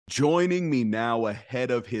Joining me now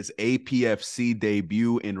ahead of his APFC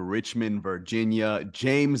debut in Richmond, Virginia,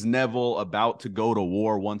 James Neville, about to go to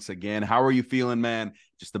war once again. How are you feeling, man?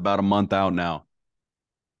 Just about a month out now.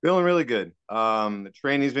 Feeling really good. The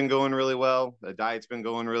training's been going really well. The diet's been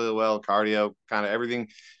going really well. Cardio, kind of everything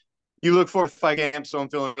you look for fight camp. So I'm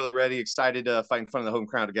feeling really ready, excited to fight in front of the home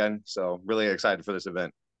crowd again. So really excited for this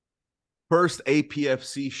event. First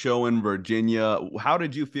APFC show in Virginia. How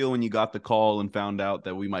did you feel when you got the call and found out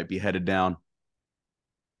that we might be headed down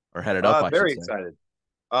or headed up, I should Very say?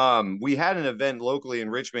 excited. We had an event locally in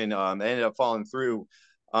Richmond. Ended up falling through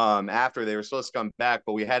after they were supposed to come back,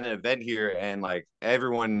 but we had an event here, and like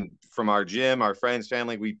everyone from our gym, our friends,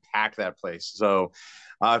 family, we packed that place. So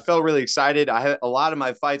I felt really excited. I had a lot of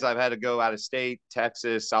my fights. I've had to go out of state,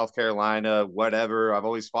 Texas, South Carolina, whatever. I've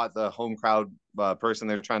always fought the home crowd person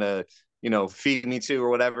they're trying to feed me to or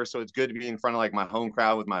whatever. So it's good to be in front of like my home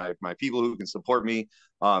crowd with my people who can support me.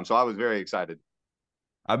 So I was very excited.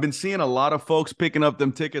 I've been seeing a lot of folks picking up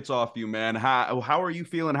them tickets off you, man. How are you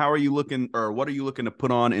feeling? How are you looking, or what are you looking to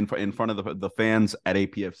put on in front of the fans at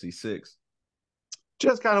APFC 6?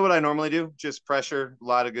 Just kind of what I normally do. Just pressure, a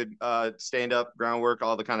lot of good stand up, groundwork,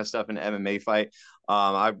 all the kind of stuff in an MMA fight.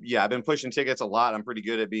 I've been pushing tickets a lot. I'm pretty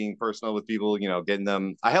good at being personal with people, getting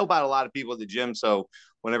them. I help out a lot of people at the gym, so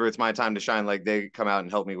whenever it's my time to shine, like they come out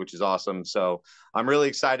and help me, which is awesome. So I'm really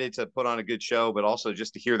excited to put on a good show, but also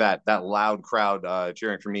just to hear that loud crowd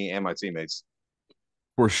cheering for me and my teammates.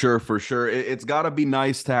 For sure, for sure. It's got to be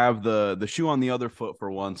nice to have the shoe on the other foot for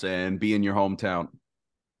once and be in your hometown.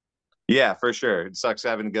 Yeah, for sure. It sucks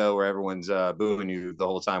having to go where everyone's booing you the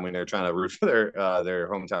whole time when they're trying to root for their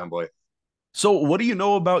hometown boy. So, what do you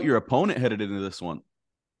know about your opponent headed into this one?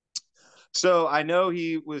 So I know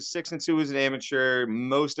he was 6-2 as an amateur.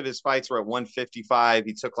 Most of his fights were at 155.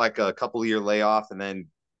 He took like a couple year layoff and then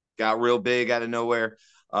got real big out of nowhere.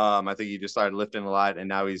 I think he just started lifting a lot, and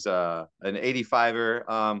now he's an 85er.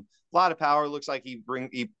 A lot of power. Looks like he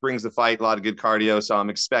brings the fight. A lot of good cardio. So I'm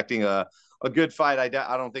expecting a good fight. I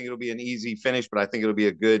don't think it'll be an easy finish, but I think it'll be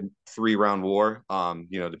a good 3-round war.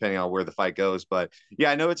 Depending on where the fight goes. But yeah,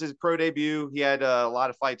 I know it's his pro debut. He had a lot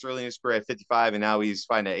of fights early in his career at 55, and now he's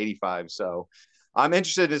fighting at 85. So I'm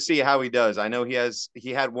interested to see how he does. I know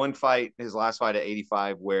he had one fight, his last fight at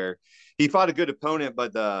 85, where he fought a good opponent,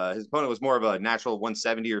 but his opponent was more of a natural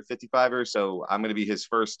 170 or 55er. So I'm going to be his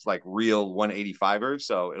first like real 185er.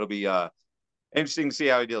 So it'll be interesting to see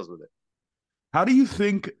how he deals with it. How do you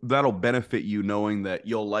think that'll benefit you knowing that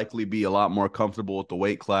you'll likely be a lot more comfortable with the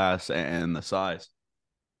weight class and the size?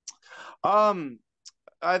 Um,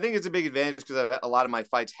 I think it's a big advantage because a lot of my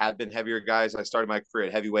fights have been heavier guys. I started my career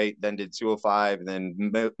at heavyweight, then did 205, and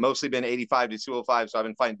then mostly been 85 to 205. So I've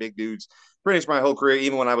been fighting big dudes pretty much my whole career.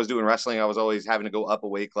 Even when I was doing wrestling, I was always having to go up a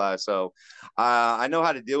weight class. So I know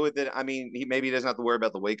how to deal with it. I mean, he doesn't have to worry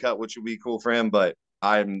about the weight cut, which would be cool for him. But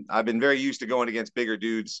I've been very used to going against bigger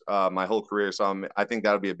dudes my whole career. So I think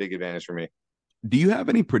that'll be a big advantage for me. Do you have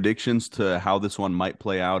any predictions to how this one might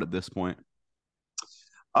play out at this point?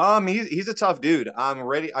 He's a tough dude. I'm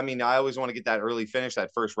ready. I mean, I always want to get that early finish, that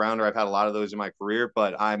first rounder. I've had a lot of those in my career,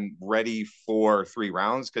 but I'm ready for 3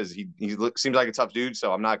 rounds because seems like a tough dude.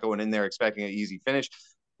 So I'm not going in there expecting an easy finish.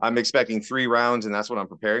 I'm expecting 3 rounds, and that's what I'm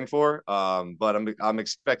preparing for. But I'm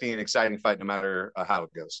expecting an exciting fight no matter how it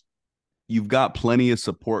goes. You've got plenty of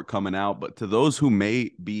support coming out, but to those who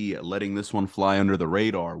may be letting this one fly under the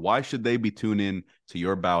radar, why should they be tuned in to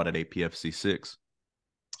your bout at APFC 6?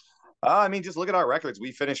 I mean, just look at our records.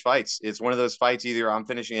 We finish fights. It's one of those fights. Either I'm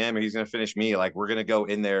finishing him or he's going to finish me. Like we're going to go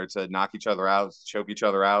in there to knock each other out, choke each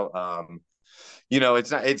other out.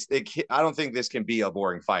 It's not. I don't think this can be a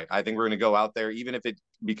boring fight. I think we're going to go out there, even if it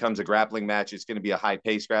becomes a grappling match. It's going to be a high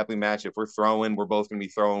paced grappling match. If we're throwing, we're both going to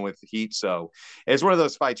be throwing with heat. So it's one of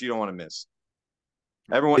those fights you don't want to miss. Is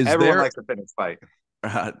Everyone there likes a finish fight.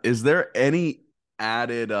 is there any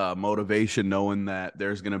added motivation knowing that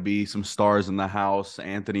there's going to be some stars in the house,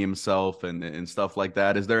 Anthony himself and stuff like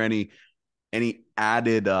that? Is there any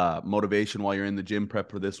added motivation while you're in the gym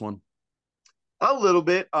prep for this one? A little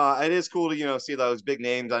bit. It is cool to see those big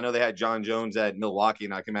names. I know they had John Jones at Milwaukee,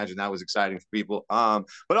 and I can imagine that was exciting for people.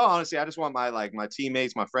 But honestly, I just want my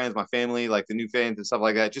teammates, my friends, my family, like the new fans and stuff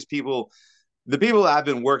like that. Just people, the people that I've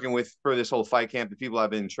been working with for this whole fight camp, the people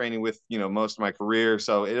I've been training with, most of my career.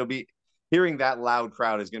 So it'll be hearing that loud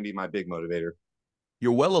crowd is going to be my big motivator.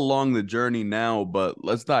 You're well along the journey now, but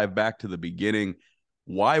let's dive back to the beginning.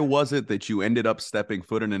 Why was it that you ended up stepping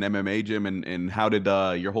foot in an MMA gym, and how did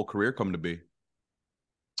your whole career come to be?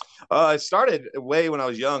 It started way when I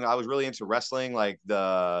was young. I was really into wrestling, like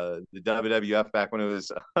the WWF back when it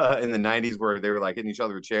was in the '90s, where they were like hitting each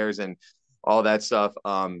other with chairs. And all that stuff.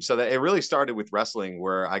 So that it really started with wrestling,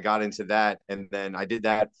 where I got into that, and then I did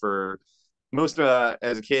that for most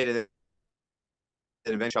as a kid, and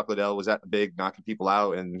eventually Chuck Liddell was that big, knocking people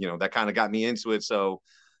out, and that kind of got me into it. So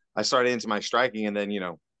I started into my striking, and then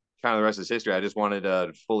kind of the rest is history. I just wanted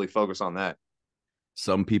to fully focus on that.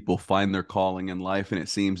 Some people find their calling in life, and it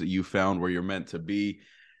seems that you found where you're meant to be.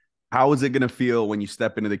 How is it going to feel when you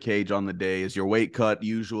step into the cage on the day? Is your weight cut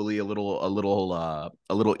usually a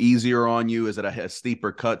little easier on you? Is it a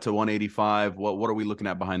steeper cut to 185? What are we looking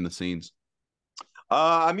at behind the scenes?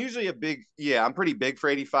 I'm usually I'm pretty big for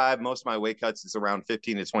 85. Most of my weight cuts is around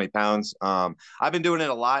 15 to 20 pounds. I've been doing it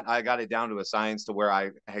a lot. I got it down to a science to where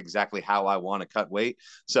I exactly how I want to cut weight.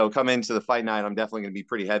 So come into the fight night, I'm definitely going to be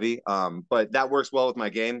pretty heavy. But that works well with my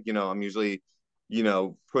game. I'm usually,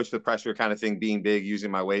 push the pressure kind of thing, being big,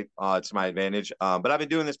 using my weight to my advantage. But I've been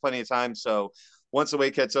doing this plenty of times. So once the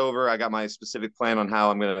weight cuts over, I got my specific plan on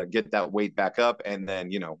how I'm going to get that weight back up. And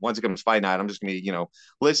then, once it comes fight night, I'm just going to be,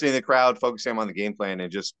 listening to the crowd, focusing on the game plan,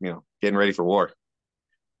 and just, getting ready for war.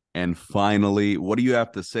 And finally, what do you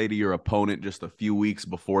have to say to your opponent just a few weeks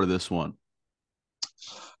before this one?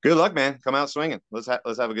 Good luck, man. Come out swinging. Let's have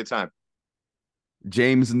a good time.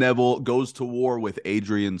 James Neville goes to war with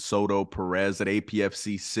Adrian Soto-Perez at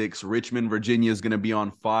APFC 6. Richmond, Virginia is going to be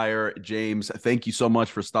on fire. James, thank you so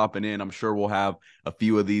much for stopping in. I'm sure we'll have a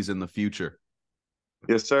few of these in the future.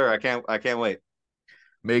 Yes, sir. I can't wait.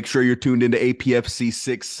 Make sure you're tuned into APFC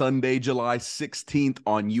 6 Sunday, July 16th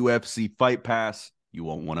on UFC Fight Pass. You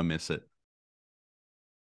won't want to miss it.